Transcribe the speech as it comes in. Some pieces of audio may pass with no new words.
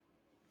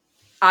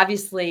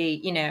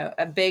obviously,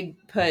 a big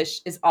push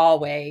is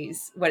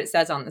always what it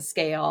says on the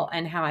scale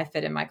and how I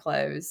fit in my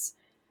clothes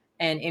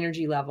and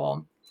energy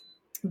level.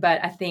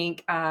 But I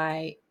think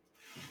I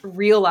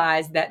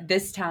realized that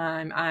this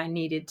time I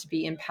needed to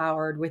be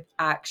empowered with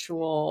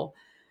actual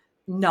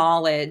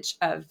knowledge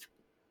of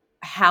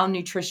how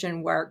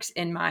nutrition works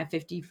in my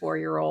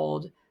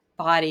 54-year-old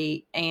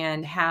body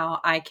and how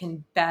I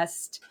can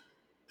best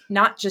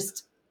not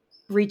just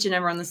reach a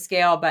number on the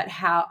scale, but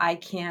how I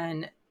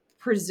can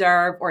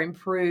preserve or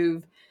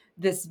improve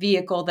this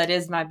vehicle that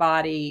is my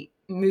body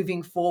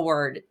moving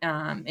forward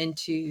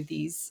into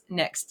these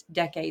next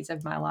decades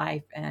of my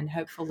life, and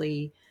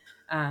hopefully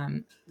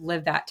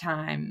live that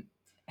time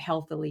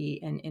healthily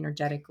and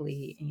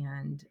energetically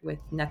and with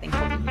nothing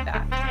holding me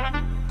back.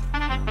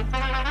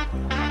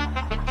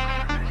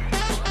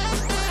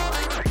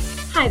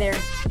 Hi there,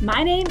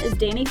 my name is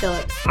Danny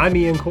Phillips. I'm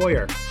Ian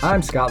Coyer.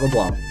 I'm Scott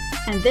LeBlanc.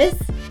 And this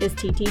is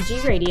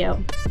TTG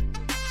Radio.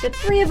 The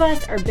three of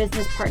us are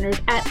business partners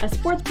at a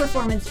sports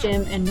performance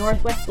gym in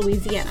Northwest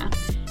Louisiana.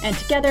 And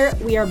together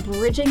we are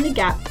bridging the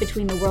gap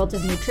between the worlds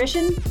of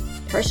nutrition,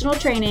 personal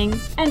training,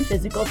 and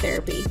physical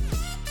therapy.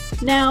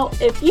 Now,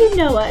 if you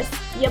know us,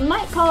 you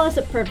might call us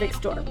a perfect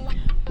storm.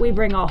 We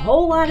bring a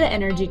whole lot of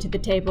energy to the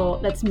table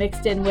that's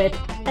mixed in with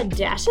a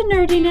dash of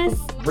nerdiness,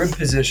 Rib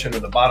position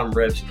of the bottom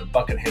ribs and the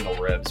bucket handle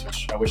ribs,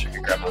 which I wish I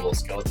could grab my little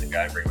skeleton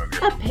guy and bring him over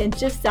here. a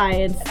pinch of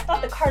science, I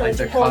thought the cartilage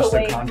Like the pulled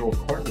away.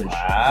 costochondral cartilage.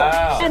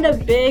 Wow. and a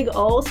big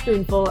old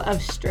spoonful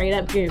of straight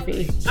up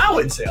goofy. I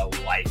wouldn't say a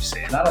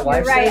lifesaver. Not a You're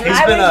lifesaver. right. He's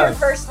I been was a- your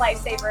first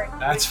lifesaver.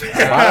 That's The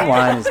fair. bottom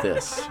line is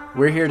this.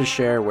 We're here to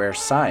share where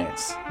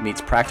science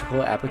meets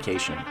practical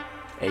application,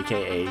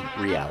 aka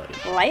reality.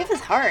 Life is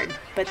hard,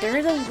 but there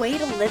is a way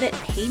to live it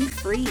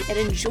pain-free and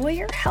enjoy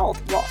your health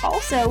while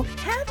also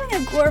having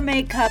a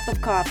gourmet cup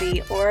of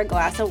coffee or a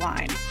glass of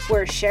wine.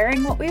 We're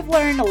sharing what we've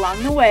learned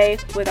along the way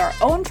with our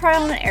own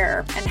trial and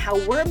error and how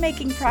we're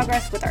making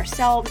progress with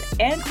ourselves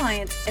and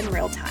clients in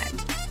real time.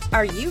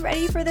 Are you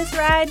ready for this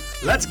ride?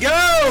 Let's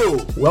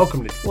go!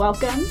 Welcome to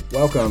Welcome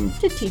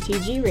to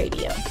TTG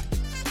Radio.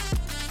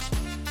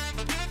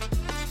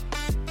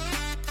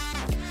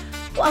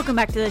 Welcome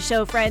back to the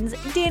show, friends.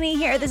 Danny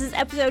here. This is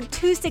episode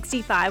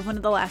 265, one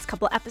of the last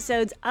couple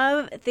episodes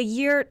of the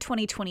year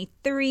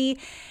 2023.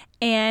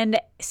 And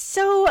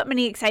so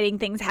many exciting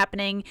things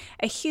happening.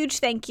 A huge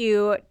thank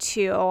you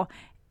to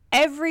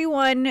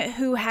everyone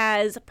who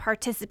has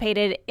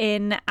participated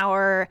in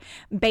our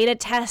beta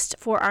test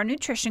for our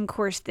nutrition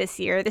course this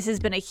year. This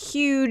has been a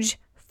huge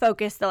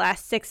focus the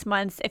last 6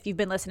 months. If you've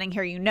been listening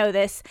here, you know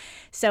this.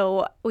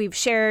 So we've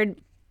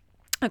shared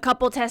a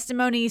couple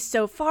testimonies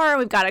so far.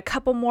 We've got a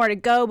couple more to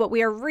go, but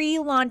we are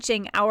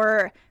relaunching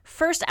our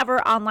first ever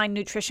online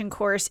nutrition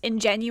course in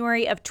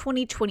January of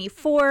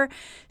 2024.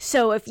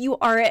 So if you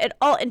are at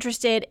all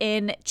interested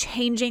in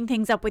changing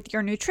things up with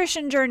your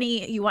nutrition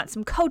journey, you want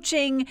some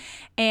coaching,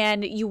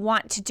 and you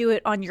want to do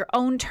it on your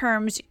own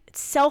terms, it's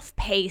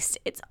self-paced,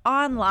 it's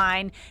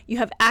online, you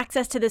have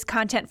access to this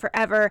content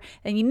forever,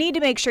 then you need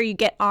to make sure you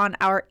get on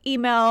our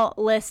email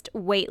list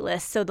wait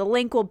list. So the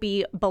link will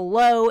be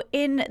below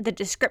in the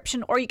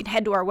description, or you can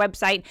head to our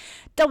website,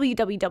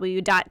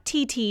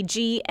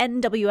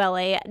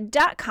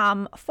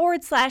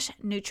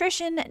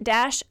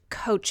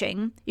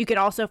 www.ttgnwla.com/nutrition-coaching. You can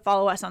also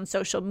follow us on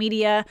social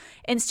media.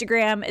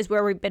 Instagram is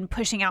where we've been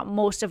pushing out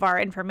most of our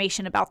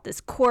information about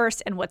this course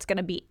and what's going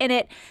to be in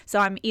it. So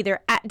I'm either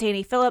at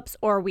Danny Phillips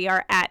or we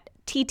are at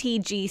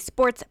TTG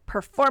Sports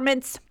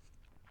Performance.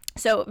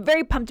 So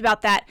very pumped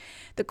about that.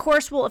 The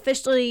course will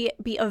officially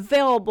be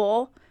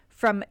available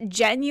from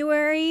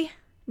January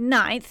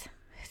 9th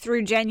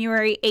through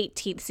January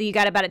 18th. So you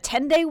got about a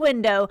 10-day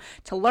window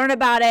to learn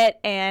about it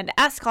and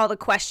ask all the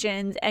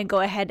questions and go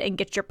ahead and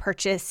get your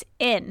purchase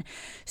in.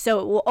 So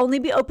it will only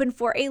be open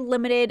for a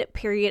limited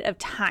period of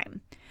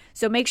time.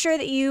 So make sure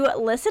that you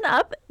listen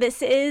up.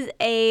 This is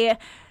a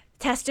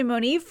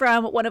testimony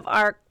from one of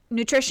our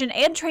nutrition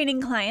and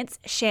training clients,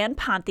 Shan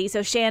Ponthie.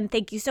 So Shan,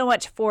 thank you so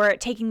much for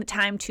taking the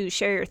time to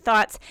share your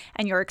thoughts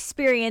and your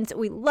experience.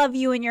 We love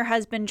you and your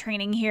husband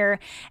training here,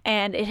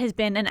 and it has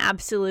been an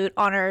absolute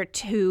honor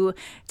to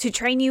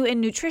train you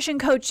in nutrition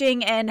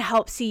coaching and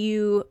help see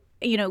you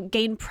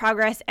gain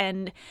progress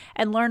and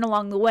learn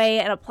along the way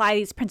and apply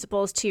these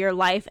principles to your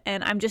life.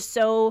 And I'm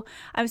so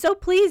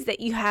pleased that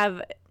you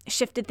have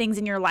shifted things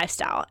in your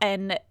lifestyle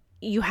and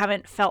you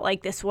haven't felt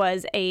like this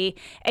was a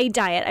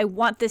diet. I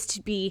want this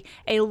to be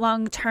a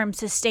long-term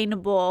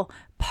sustainable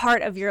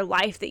part of your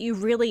life that you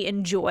really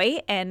enjoy,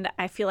 and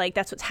I feel like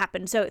that's what's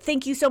happened. So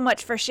thank you so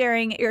much for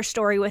sharing your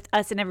story with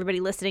us and everybody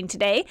listening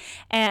today.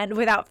 And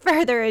without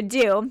further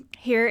ado,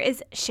 here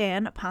is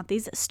Shan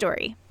Ponthie's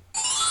story.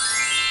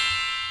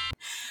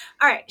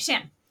 All right,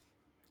 Shan,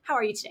 how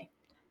are you today?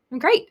 I'm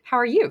great. How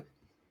are you?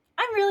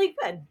 I'm really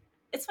good.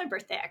 It's my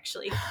birthday,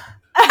 actually.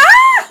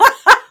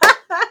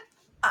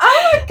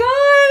 Oh my gosh,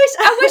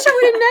 I wish I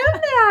would have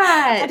known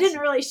that. I didn't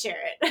really share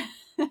it.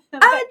 But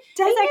Dang it's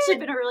actually it.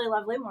 been a really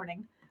lovely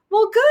morning.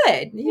 Well,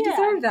 good. You Yeah.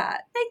 deserve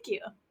that. Thank you.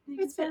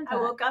 It's been, I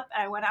woke up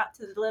and I went out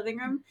to the living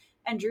room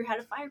and Drew had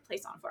a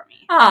fireplace on for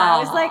me. Aww. And I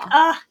was like,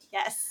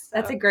 yes. So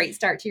that's a great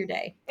start to your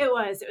day. It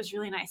was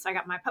really nice. So I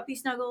got my puppy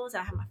snuggles,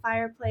 and I had my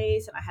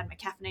fireplace, and I had my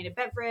caffeinated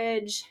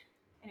beverage,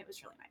 and it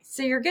was really nice.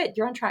 So you're good.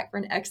 You're on track for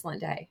an excellent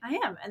day. I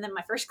am. And then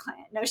my first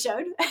client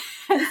no-showed.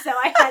 And so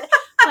I had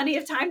plenty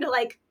of time to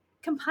like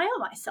compile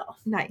myself.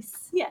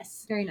 Nice.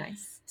 Yes. Very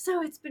nice.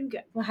 So it's been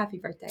good. Well, happy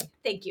birthday.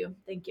 Thank you.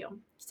 Thank you.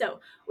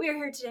 So we are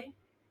here today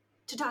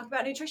to talk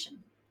about nutrition.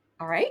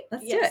 All right,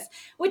 let's do it.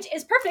 Which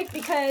is perfect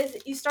because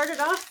you started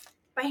off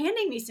by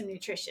handing me some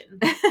nutrition.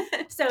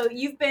 So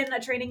you've been a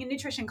training and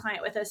nutrition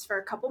client with us for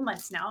a couple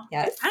months now.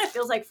 Yes. It kind of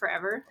feels like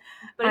forever,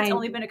 but it's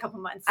only been a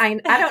couple months. I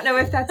don't know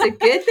if that's a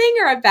good thing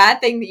or a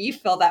bad thing that you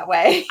feel that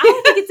way.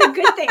 I think it's a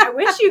good thing. I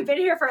wish you'd been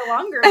here for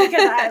longer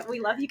because we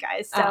love you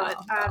guys. So,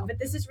 but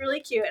this is really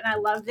cute. And I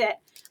love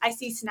that I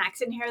see snacks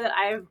in here that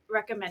I've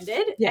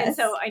recommended. Yes. And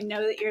so I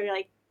know that you're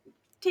like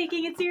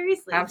taking it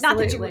seriously.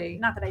 Absolutely.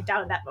 Not that I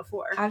doubted that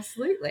before.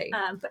 Absolutely.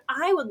 But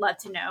I would love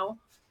to know,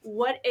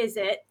 what is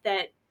it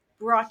that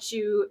brought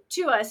you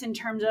to us in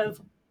terms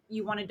of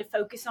you wanted to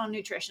focus on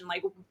nutrition?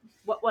 Like,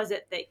 what was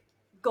it that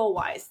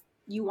goal-wise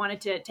you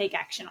wanted to take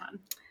action on?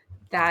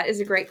 That is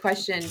a great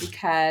question,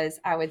 because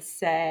I would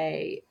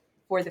say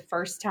for the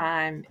first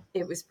time,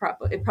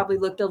 it probably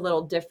looked a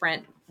little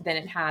different than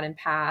it had in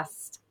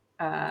past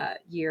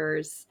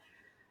years.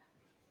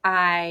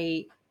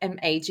 I am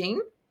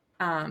aging.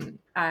 I'm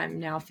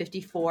now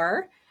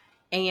 54.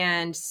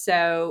 And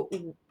so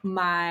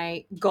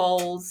my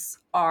goals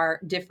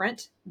are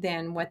different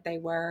than what they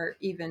were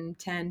even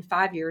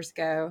 5 years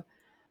ago.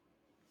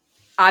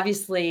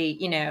 Obviously,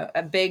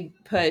 a big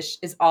push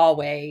is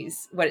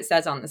always what it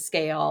says on the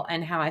scale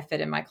and how I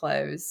fit in my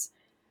clothes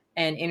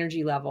and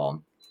energy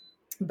level.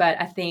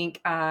 But I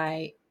think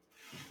I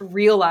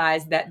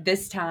realized that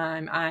this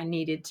time I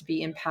needed to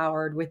be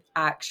empowered with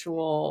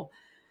actual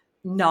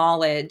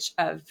knowledge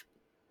of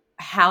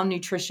how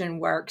nutrition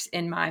works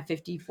in my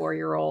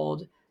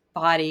 54-year-old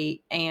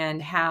body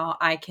and how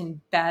I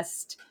can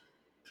best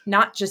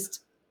not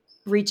just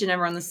reach a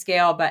number on the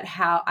scale, but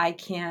how I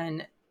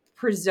can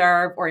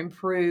preserve or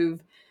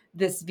improve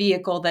this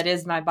vehicle that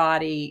is my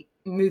body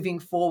moving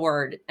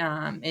forward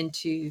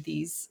into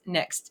these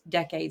next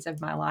decades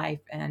of my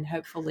life, and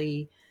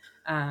hopefully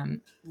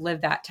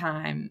live that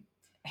time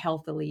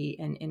healthily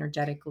and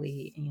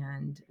energetically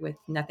and with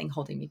nothing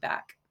holding me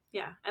back.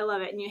 Yeah, I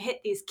love it. And you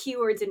hit these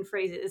keywords and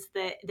phrases,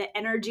 the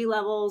energy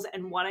levels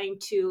and wanting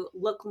to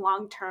look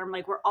long-term.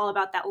 Like, we're all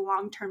about that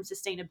long-term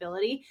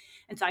sustainability.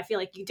 And so I feel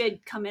like you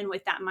did come in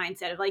with that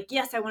mindset of like,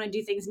 yes, I want to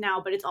do things now,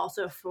 but it's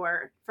also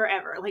for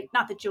forever. Like,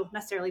 not that you'll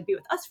necessarily be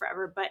with us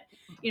forever, but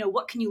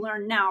what can you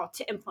learn now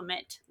to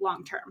implement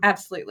long-term?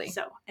 Absolutely.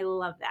 So I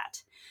love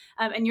that.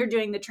 And you're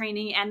doing the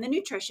training and the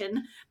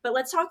nutrition, but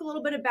let's talk a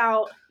little bit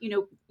about,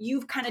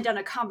 you've kind of done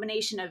a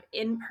combination of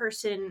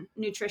in-person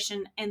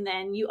nutrition, and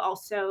then you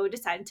also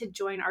decided to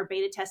join our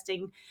beta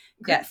testing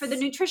group for the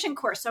nutrition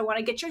course. So I want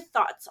to get your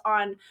thoughts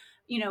on,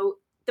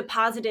 the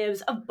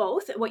positives of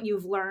both, what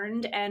you've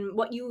learned and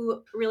what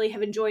you really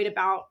have enjoyed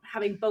about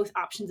having both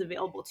options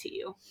available to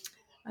you.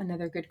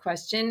 Another good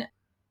question.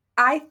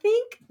 I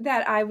think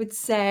that I would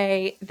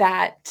say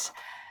that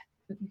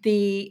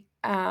the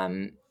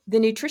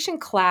nutrition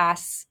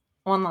class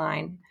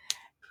online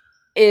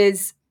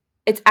it's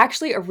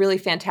actually a really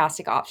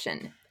fantastic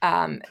option,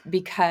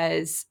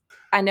 because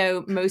I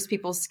know most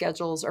people's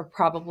schedules are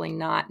probably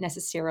not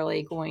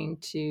necessarily going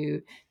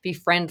to be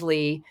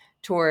friendly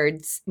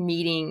towards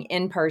meeting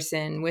in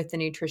person with the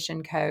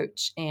nutrition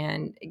coach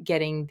and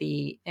getting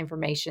the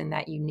information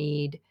that you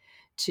need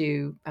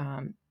to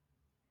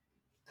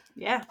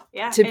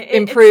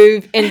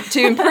improve and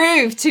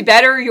to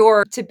better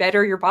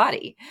your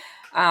body.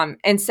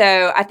 And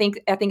so I think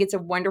it's a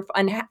wonderful,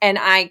 and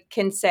I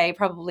can say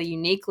probably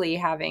uniquely,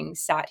 having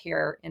sat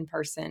here in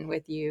person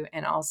with you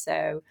and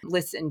also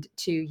listened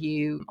to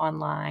you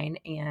online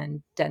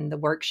and done the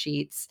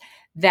worksheets,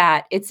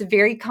 that it's a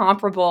very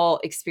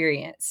comparable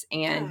experience,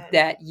 and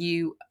that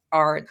you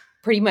are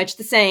pretty much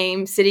the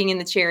same sitting in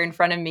the chair in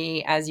front of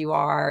me as you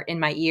are in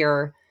my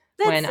ear.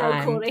 That's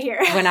cool to hear.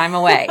 When I'm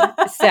away.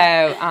 So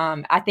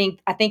I think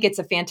it's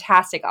a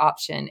fantastic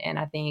option, and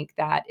I think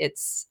that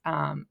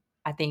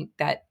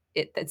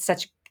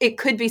it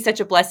could be such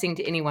a blessing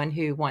to anyone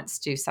who wants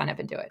to sign up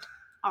and do it.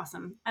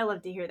 Awesome. I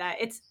love to hear that.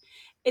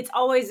 It's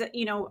always,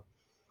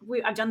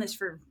 I've done this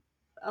for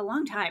a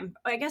long time,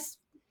 I guess,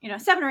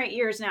 7 or 8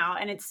 years now.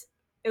 And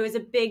it was a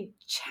big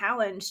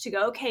challenge to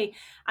go, okay,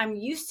 I'm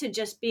used to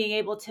just being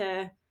able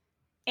to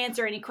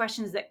answer any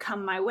questions that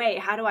come my way.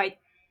 How do I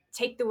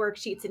take the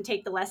worksheets and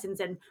take the lessons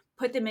and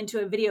put them into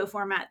a video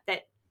format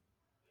that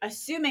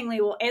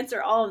assumingly will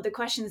answer all of the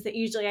questions that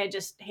usually I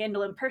just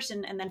handle in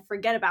person and then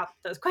forget about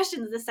those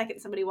questions the second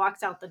somebody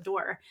walks out the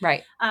door.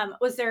 Right.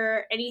 Was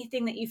there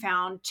anything that you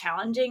found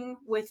challenging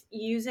with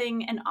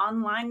using an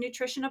online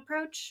nutrition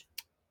approach?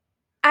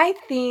 I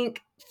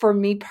think for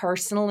me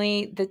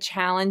personally, the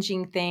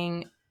challenging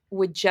thing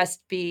would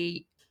just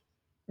be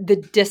the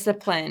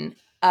discipline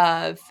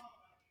of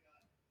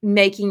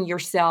making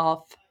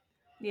yourself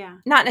Yeah.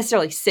 Not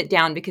necessarily sit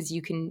down, because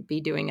you can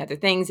be doing other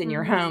things in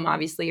your home,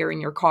 obviously, or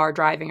in your car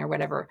driving or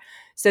whatever.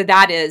 So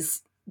that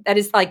is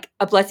like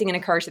a blessing and a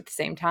curse at the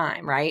same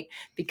time, right?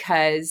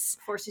 Because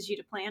Forces you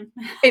to plan.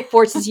 it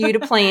forces you to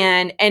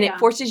plan, and Yeah. it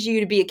forces you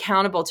to be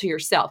accountable to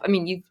yourself. I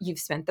mean, you've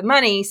spent the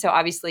money, so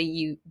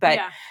obviously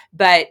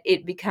but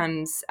it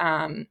becomes,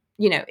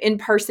 in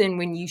person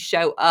when you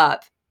show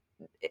up.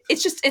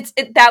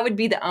 That would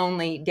be the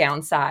only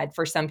downside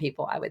for some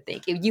people, I would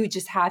think. You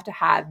just have to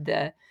have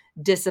the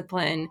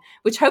discipline,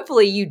 which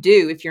hopefully you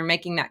do if you're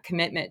making that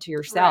commitment to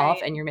yourself,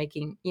 Right. and you're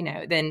making,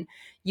 then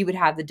you would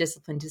have the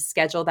discipline to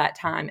schedule that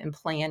time and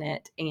plan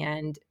it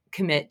and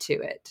commit to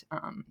it.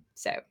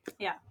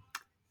 Yeah.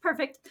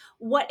 Perfect.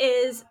 What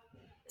is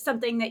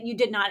something that you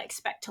did not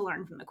expect to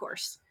learn from the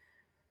course?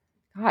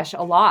 Gosh,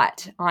 a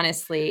lot,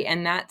 honestly.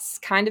 And that's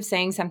kind of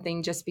saying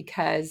something, just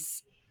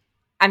because,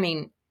 I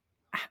mean,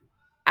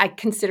 I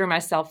consider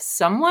myself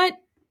somewhat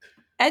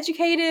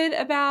educated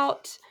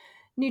about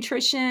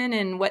nutrition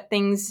and what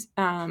things,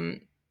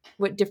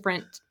 what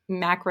different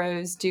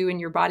macros do in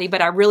your body,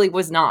 but I really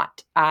was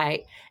not.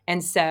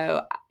 And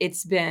so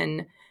it's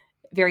been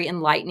very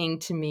enlightening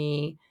to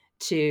me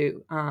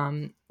to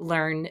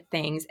learn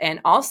things.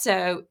 And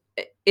also,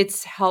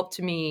 it's helped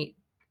me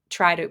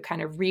try to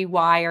kind of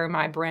rewire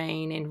my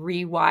brain and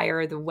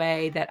rewire the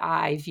way that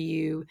I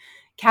view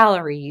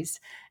calories.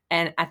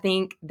 And I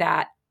think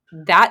that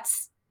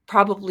that's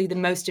probably the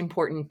most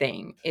important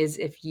thing, is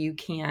if you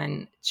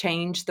can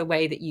change the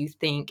way that you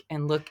think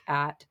and look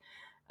at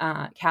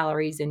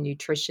calories and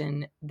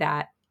nutrition,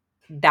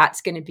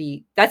 that's going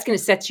to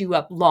set you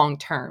up long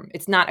term.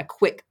 It's not a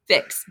quick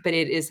fix, but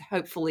it is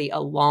hopefully a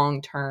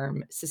long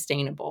term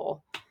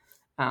sustainable.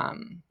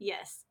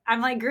 Yes. I'm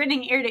like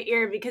grinning ear to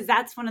ear, because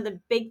that's one of the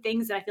big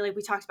things that I feel like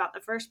we talked about the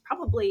first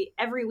probably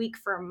every week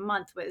for a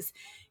month, was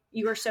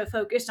you were so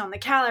focused on the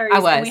calories,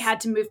 and we had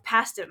to move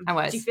past them. I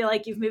was. Do you feel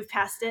like you've moved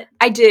past it?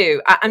 I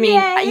do. I mean,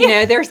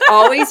 there's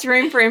always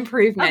room for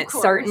improvement, Of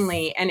course.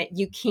 certainly. And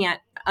you can't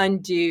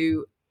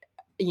undo,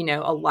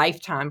 a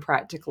lifetime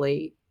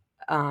practically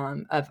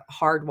of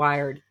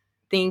hardwired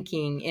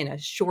thinking in a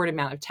short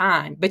amount of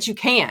time, but you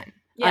can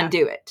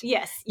undo it.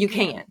 Yes, you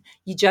can.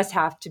 You just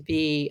have to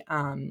be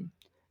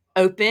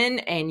open,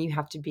 and you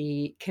have to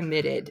be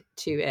committed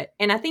to it.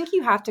 And I think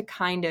you have to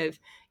kind of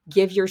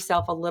give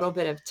yourself a little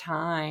bit of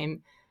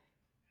time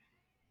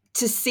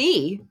to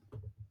see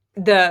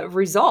the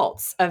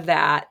results of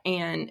that,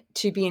 and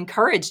to be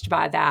encouraged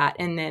by that.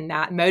 And then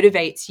that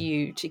motivates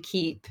you to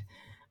keep,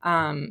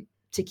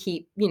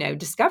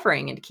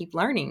 discovering, and to keep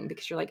learning,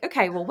 because you're like,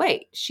 okay, well,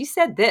 wait, she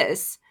said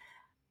this,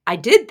 I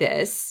did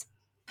this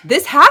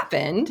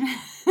happened,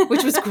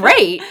 which was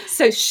great.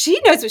 So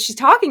she knows what she's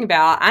talking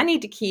about. I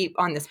need to keep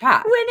on this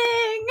path.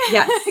 Winning.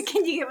 Yes.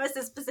 Can you give us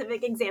a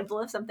specific example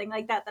of something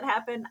like that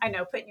happened? I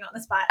know, putting you on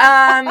the spot.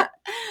 I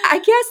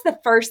guess the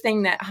first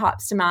thing that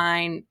hops to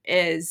mind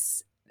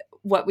is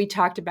what we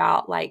talked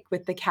about, like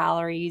with the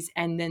calories,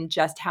 and then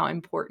just how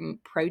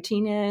important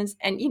protein is.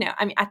 And,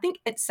 I think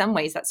in some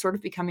ways that's sort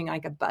of becoming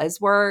like a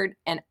buzzword.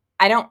 And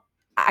I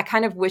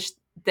kind of wish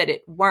that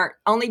it weren't,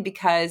 only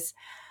because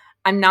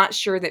I'm not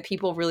sure that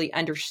people really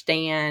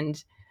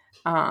understand,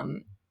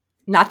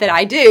 not that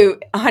I do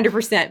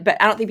 100%, but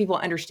I don't think people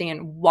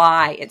understand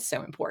why it's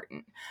so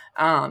important.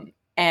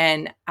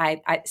 And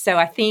so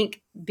I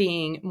think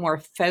being more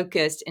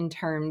focused in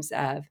terms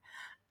of,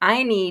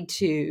 I need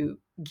to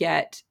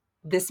get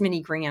this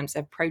many grams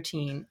of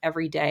protein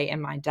every day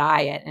in my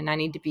diet, and I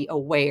need to be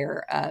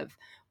aware of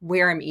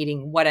where I'm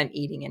eating, what I'm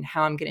eating, and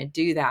how I'm going to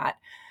do that,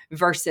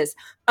 versus,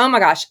 oh my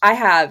gosh, I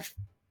have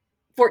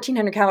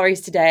 1,400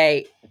 calories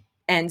today,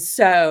 and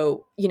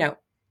so,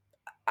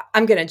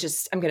 I'm going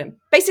to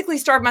basically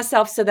starve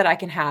myself so that I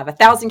can have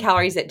 1,000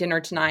 calories at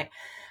dinner tonight.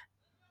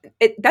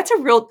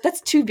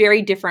 That's two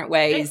very different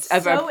ways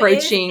of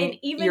approaching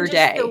your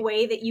day. The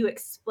way that you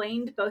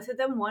explained both of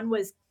them, one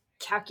was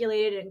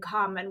calculated and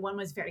calm, and one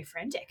was very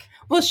frantic.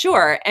 Well,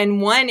 sure.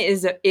 And one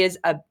is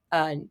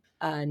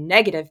a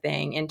negative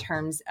thing in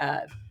terms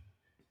of,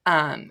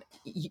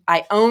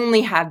 I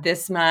only have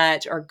this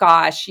much, or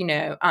gosh,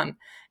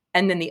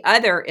 and then the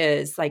other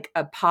is like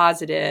a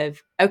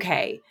positive,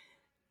 okay,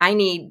 I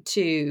need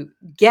to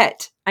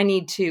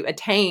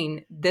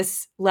attain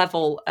this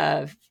level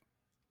of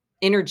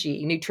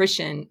energy,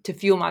 nutrition to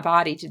fuel my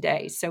body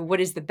today. So what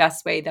is the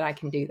best way that I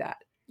can do that?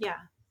 Yeah.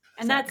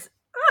 And that's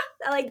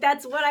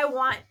what I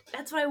want.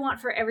 That's what I want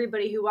for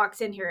everybody who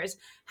walks in here, is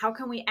how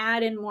can we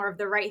add in more of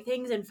the right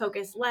things and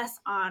focus less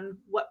on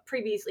what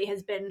previously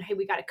has been, hey,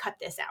 we got to cut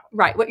this out.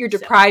 Right. What you're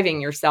depriving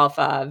yourself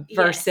of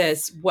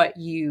versus what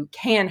you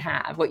can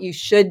have, what you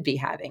should be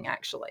having,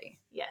 actually.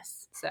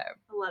 Yes. So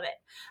I love it.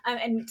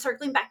 And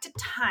circling back to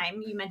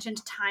time, you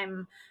mentioned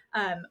time.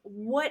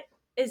 What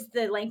is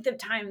the length of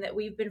time that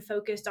we've been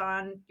focused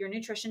on your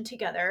nutrition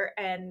together?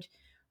 And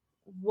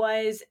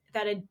was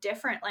that a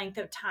different length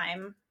of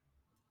time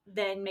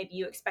than maybe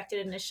you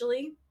expected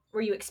initially?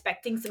 were you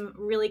expecting some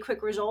really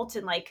quick results?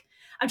 And like,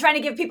 I'm trying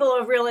to give people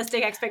a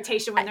realistic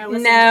expectation when they're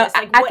listening to this.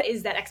 Like, what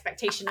is that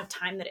expectation of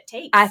time that it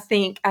takes? I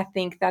think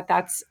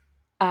that's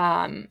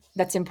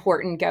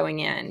important going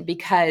in,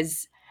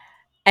 because,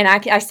 and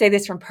I say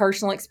this from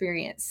personal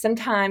experience,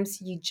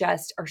 sometimes you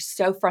just are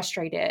so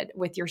frustrated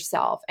with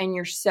yourself and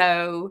you're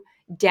so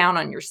down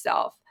on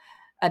yourself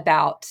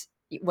about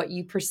what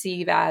you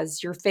perceive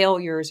as your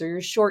failures or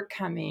your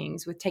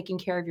shortcomings with taking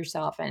care of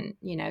yourself, and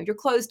your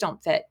clothes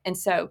don't fit. And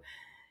so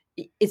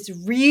it's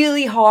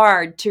really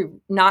hard to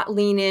not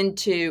lean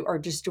into, or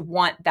just to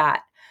want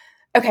that,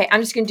 okay,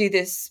 I'm just going to do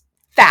this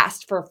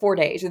fast for 4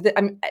 days.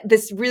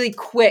 This really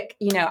quick,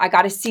 I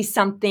got to see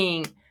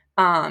something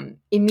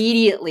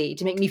immediately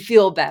to make me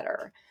feel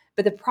better.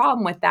 But the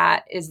problem with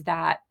that is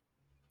that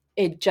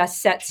it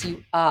just sets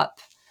you up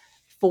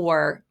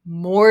for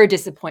more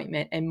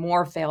disappointment and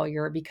more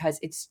failure, because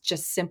it's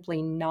just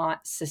simply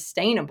not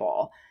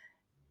sustainable.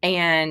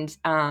 And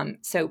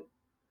so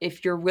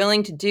if you're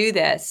willing to do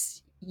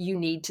this, you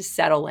need to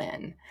settle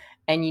in,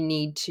 and you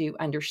need to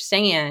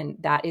understand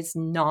that it's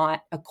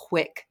not a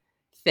quick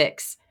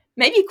fix.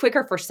 Maybe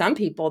quicker for some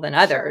people than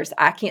others. Sure.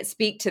 I can't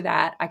speak to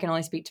that. I can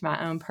only speak to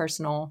my own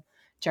personal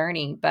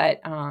journey,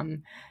 but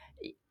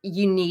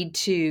you need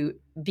to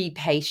be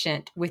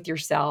patient with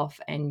yourself,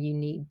 and you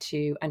need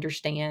to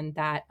understand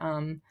that,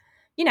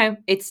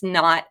 it's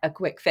not a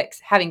quick fix.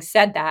 Having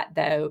said that,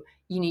 though,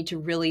 you need to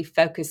really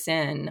focus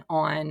in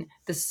on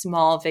the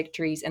small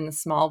victories and the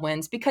small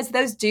wins, because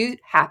those do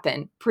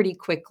happen pretty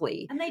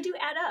quickly. And they do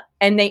add up.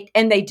 And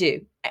they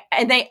do.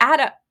 And they add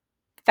up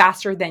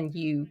faster than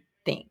you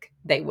think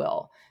they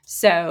will.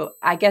 So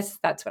I guess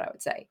that's what I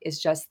would say,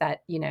 is just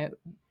that,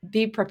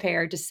 be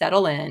prepared to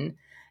settle in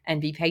and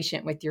be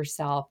patient with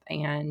yourself,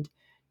 and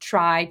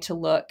try to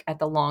look at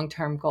the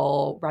long-term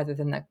goal rather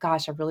than the,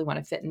 gosh, I really want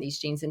to fit in these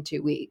jeans in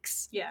 2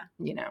 weeks. Yeah.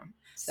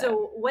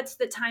 So what's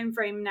the time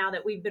frame now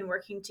that we've been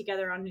working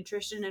together on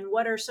nutrition, and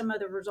what are some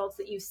of the results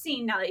that you've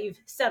seen now that you've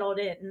settled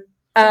in?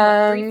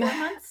 3-4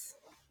 months?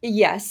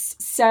 Yes.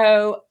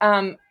 So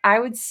I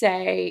would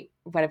say,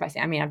 what have I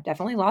said? I mean, I've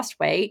definitely lost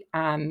weight,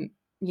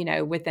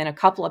 within a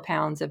couple of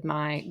pounds of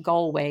my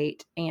goal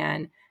weight.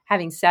 And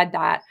having said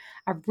that,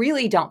 I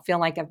really don't feel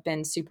like I've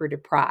been super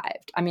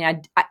deprived. I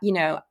mean,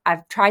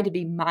 I've tried to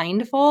be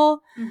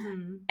mindful.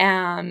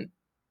 Mm-hmm.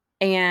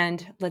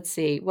 And let's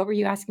see, what were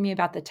you asking me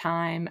about the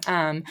time?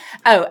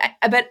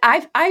 But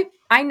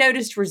I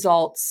noticed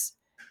results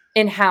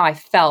in how I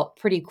felt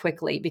pretty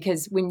quickly,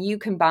 because when you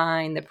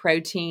combine the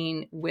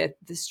protein with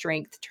the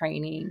strength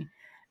training,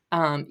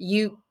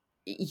 you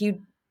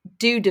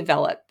do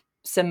develop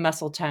some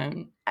muscle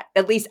tone.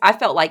 At least I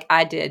felt like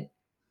I did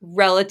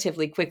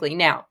relatively quickly.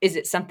 Now, is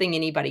it something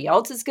anybody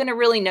else is going to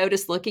really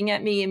notice looking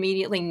at me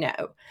immediately? No,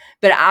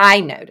 but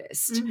I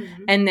noticed.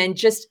 Mm-hmm. And then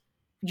just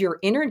your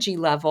energy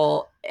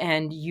level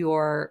and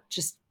your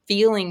just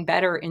feeling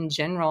better in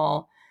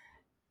general.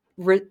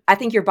 I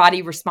think your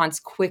body responds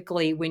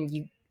quickly when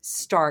you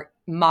start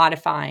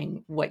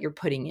modifying what you're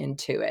putting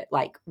into it.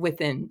 Like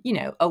within,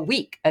 a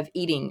week of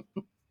eating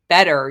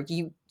better,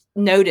 you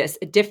notice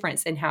a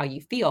difference in how you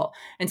feel.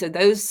 And so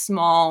those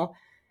small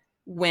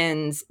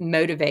wins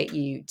motivate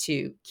you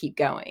to keep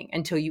going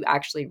until you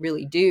actually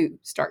really do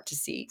start to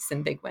see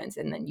some big wins.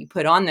 And then you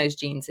put on those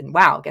jeans and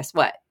wow, guess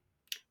what?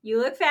 You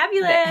look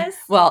fabulous.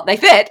 They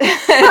fit.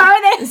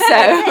 Oh, they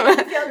so,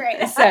 you feel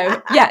great.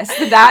 So yes,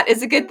 that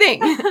is a good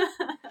thing.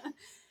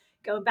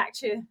 Going back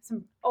to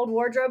some old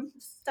wardrobe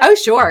stuff. Oh,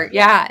 sure.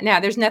 Yeah.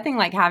 Now, there's nothing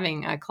like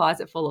having a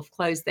closet full of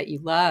clothes that you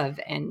love,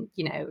 and,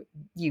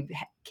 you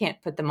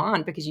can't put them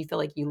on because you feel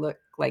like you look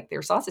like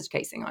they're sausage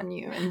casing on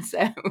you. And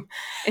so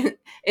it's,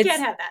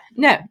 can't have that.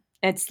 No,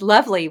 it's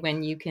lovely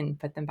when you can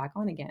put them back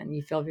on again.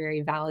 You feel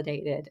very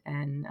validated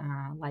and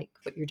like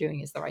what you're doing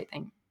is the right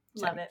thing.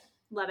 So.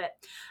 Love it.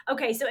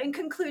 Okay. So in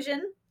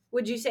conclusion,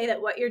 would you say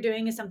that what you're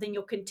doing is something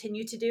you'll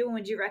continue to do? And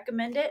would you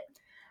recommend it?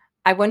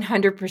 I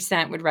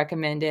 100% would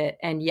recommend it.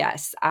 And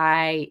yes,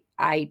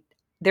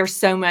 there's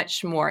so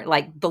much more.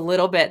 Like the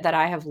little bit that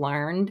I have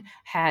learned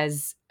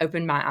has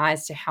opened my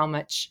eyes to how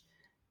much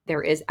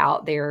there is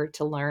out there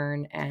to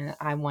learn. And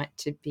I want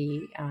to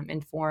be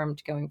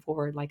informed going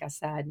forward, like I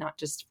said, not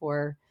just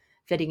for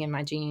fitting in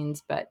my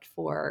jeans, but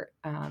for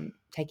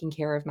taking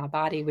care of my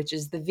body, which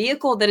is the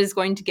vehicle that is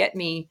going to get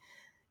me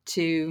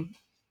to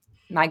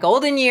my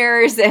golden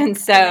years. And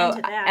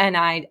so,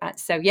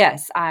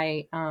 yes,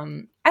 I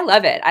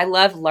love it. I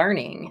love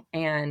learning,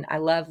 and I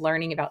love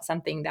learning about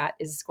something that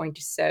is going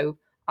to so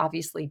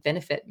obviously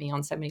benefit me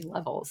on so many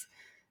levels.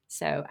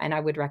 So, and I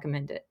would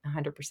recommend it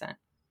 100%.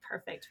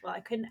 Perfect. Well,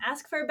 I couldn't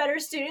ask for a better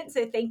student.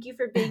 So thank you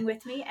for being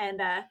with me,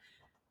 and I'm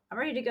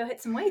ready to go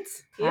hit some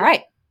weights. You? All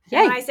right.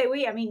 Yeah. When I say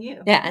we, I mean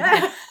you.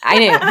 Yeah, I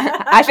knew.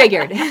 I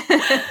figured.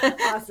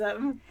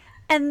 Awesome.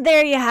 And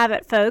there you have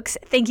it, folks.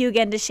 Thank you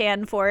again to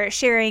Shan for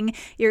sharing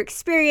your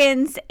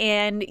experience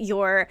and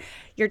your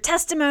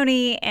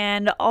testimony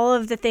and all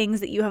of the things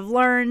that you have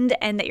learned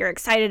and that you're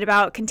excited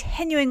about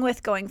continuing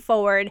with going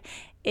forward.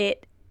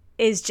 It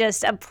is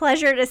just a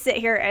pleasure to sit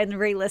here and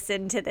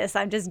re-listen to this.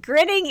 I'm just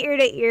grinning ear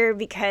to ear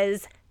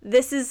because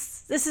this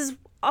is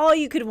all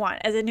you could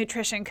want as a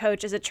nutrition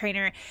coach, as a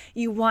trainer.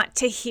 You want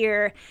to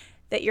hear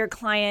that your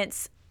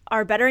clients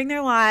are bettering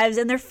their lives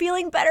and they're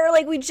feeling better.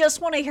 Like, we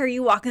just want to hear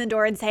you walk in the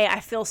door and say, I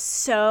feel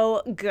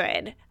so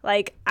good.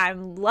 Like,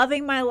 I'm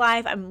loving my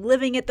life. I'm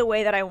living it the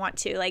way that I want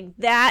to. Like,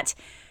 that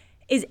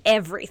is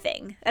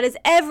everything. That is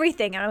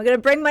everything. And I'm going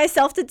to bring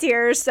myself to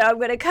tears, so I'm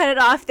going to cut it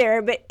off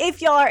there. But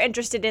if y'all are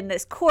interested in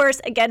this course,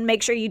 again,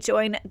 make sure you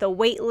join the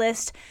wait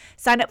list.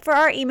 Sign up for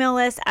our email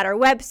list at our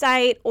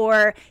website,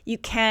 or you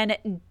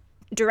can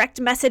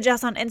direct message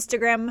us on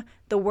Instagram.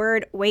 The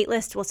word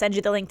waitlist will send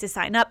you the link to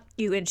sign up.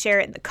 You can share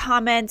it in the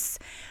comments,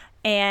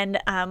 and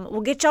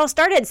we'll get y'all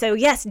started. So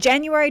yes,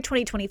 January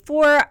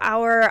 2024,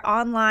 our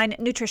online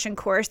nutrition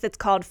course that's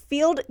called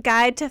Field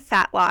Guide to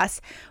Fat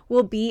Loss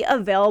will be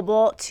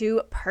available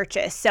to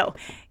purchase. So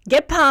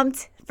get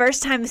pumped.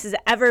 First time this is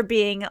ever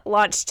being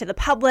launched to the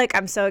public.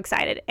 I'm so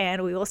excited,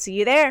 and we will see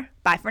you there.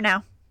 Bye for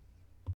now.